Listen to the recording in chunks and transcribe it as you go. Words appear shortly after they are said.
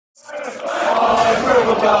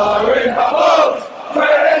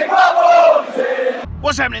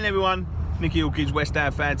What's happening, everyone? Nicky Hawkins, West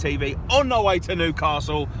Ham Fan TV, on our way to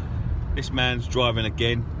Newcastle. This man's driving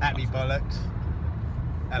again. Happy bollocks.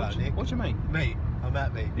 Hello, Nick. What do you mean? Me. I'm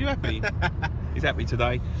happy. You happy? He's happy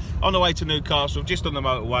today. On the way to Newcastle, just on the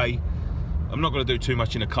motorway. I'm not going to do too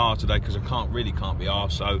much in the car today because I can't be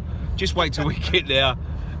arsed. So just wait till we get there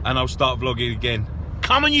and I'll start vlogging again.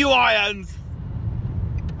 Come on, you irons!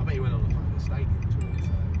 I bet you went on the fucking stadium tour, so.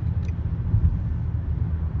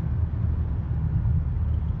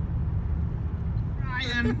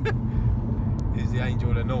 Ryan! He's the angel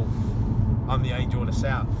of the north. I'm the angel of the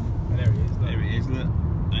south. And there he is. Look. There he is, look.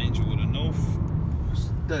 Angel of the north. It's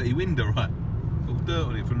a dirty window, right? All dirt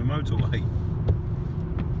on it from the motorway.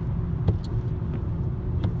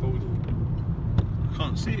 I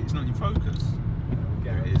can't see it, it's not in focus.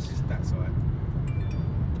 There it is. It's that side.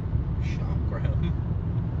 Sharp ground.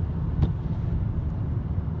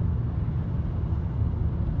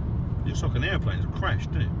 Looks like an airplane's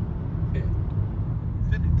crashed, doesn't it? Yeah.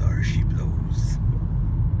 Then it there she blows.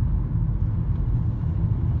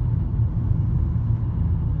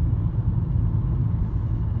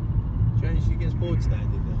 Do you reckon she gets bored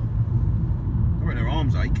standing now? I reckon her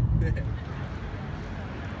arms ache.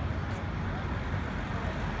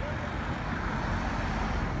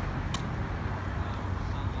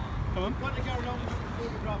 Come on. Want to go along with the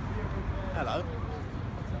photograph here? Hello.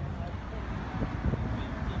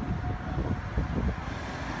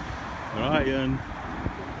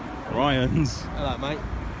 Ryan's. Hello, mate.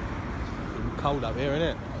 It's cold up here, isn't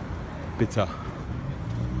it? Bitter.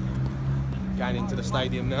 Going into the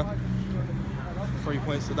stadium now. 3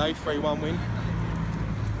 points today, 3-1 win.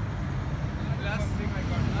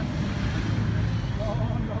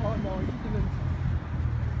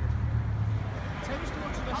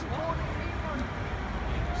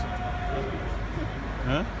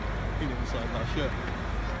 Huh? He didn't decide my shirt.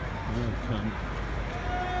 Oh, cunt.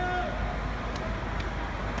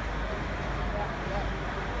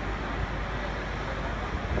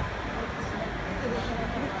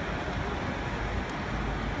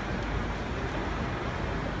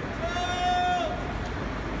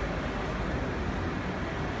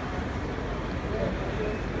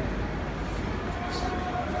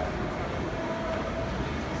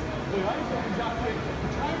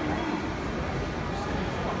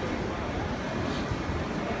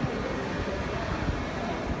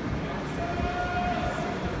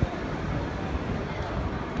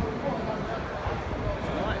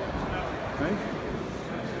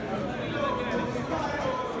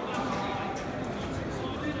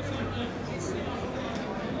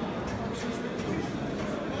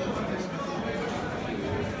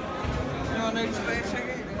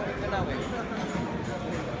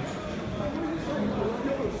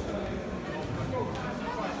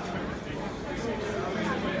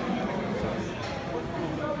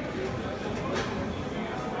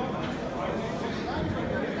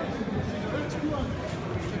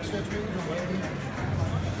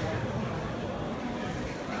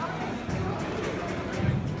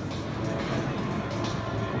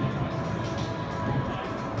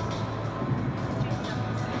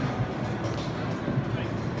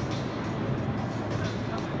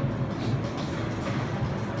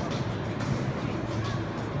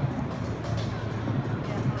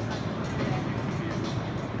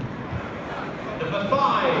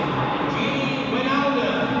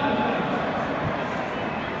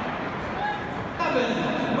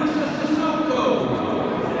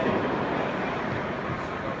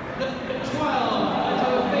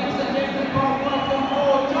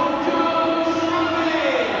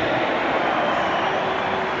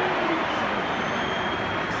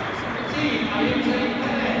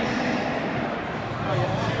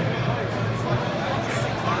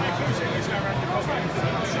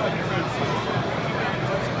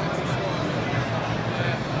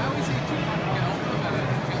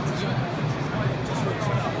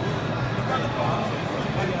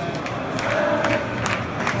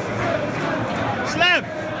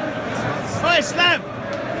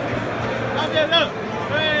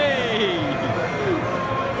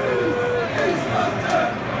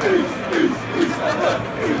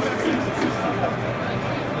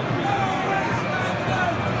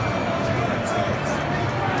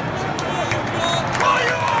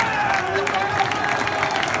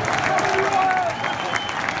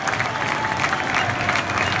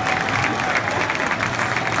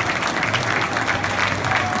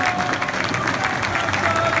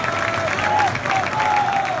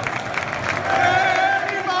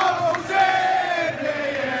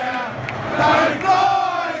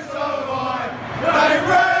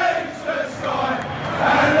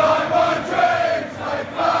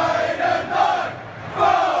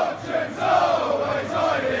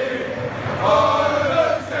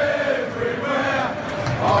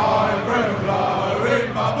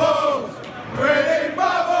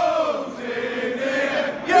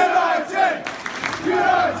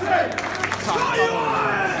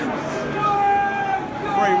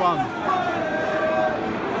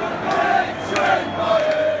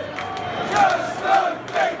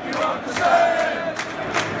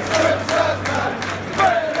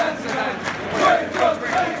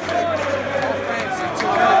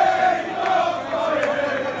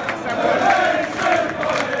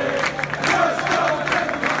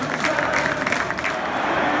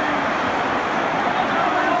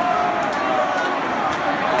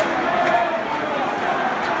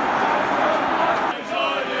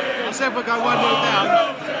 said we're going 1-0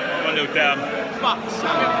 down. 1-0 down. Fuck's sake.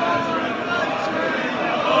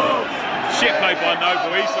 Shit played by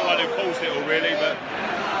Noble, he's the one who caused it all really, but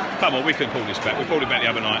come on, we can pull this back. We pulled it back the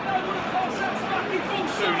other night.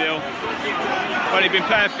 2-0. Only been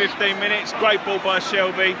playing 15 minutes, great ball by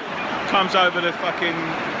Shelby. Comes over the fucking...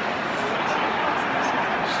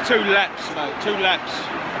 It's 2 laps, mate, 2 laps.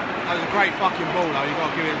 That was a great fucking ball though, you got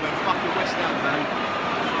to give it a fucking West Ham, man.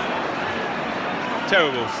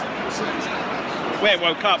 Terrible. Where it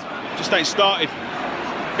woke up, just ain't started.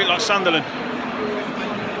 A bit like Sunderland.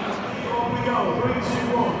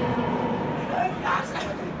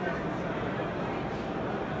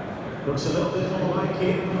 Looks a little bit more like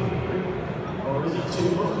it. Or is it too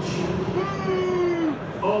much?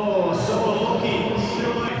 Oh, so lucky.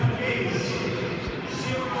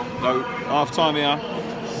 So, half time here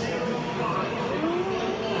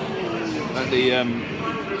at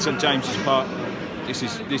the St James's Park. This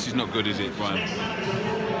is not good, is it, Brian?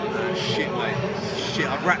 Shit, mate. Shit,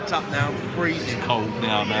 I've wrapped up now. Freezing. It's cold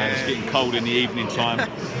now, man. Yeah. It's getting cold in the evening time.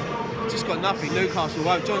 Just got nothing. Newcastle.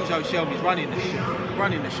 Well, John Joe Shelby's running the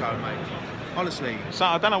show, mate. Honestly. So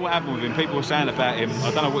I don't know what happened with him. People were saying about him.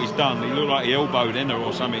 I don't know what he's done. He looked like he elbowed in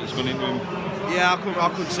or something. It's gone into him. Yeah, I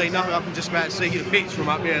couldn't see nothing. I can just about see the pitch from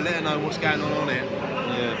up here. Let her know what's going on here.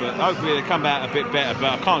 Yeah, but hopefully they come out a bit better.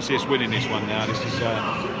 But I can't see us winning this one now. This is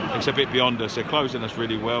it's a bit beyond us. They're closing us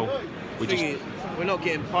really well. We're not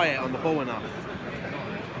getting Payet on the ball enough.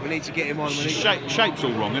 We need to get him on. Shape's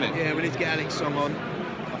all wrong, isn't it? Yeah, we need to get Alex Song on.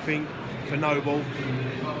 I think for Noble,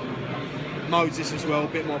 Moses as well, a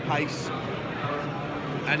bit more pace,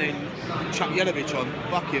 and then chuck Yelovich on.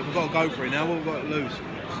 Fuck it, we've got to go for it now. What we've got to lose?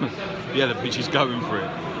 Yelovich is going for it.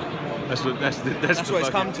 That's what it's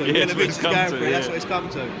come to. Yeah, Yelovich is going for it. Yeah. That's what it's come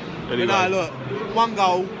to. Anyway. But no, look, 1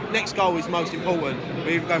 goal. Next goal is most important.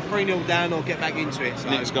 We either go 3-0 down or get back into it. So.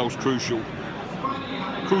 Next goal's crucial.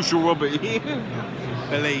 Crucial, Robbie.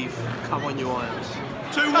 Believe. Come on, you Irons.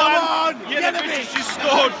 2-1. Yelovich just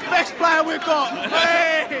scored. Best player we've got.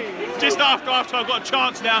 Hey! Just after I've got a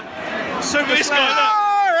chance now. Super this guy, look.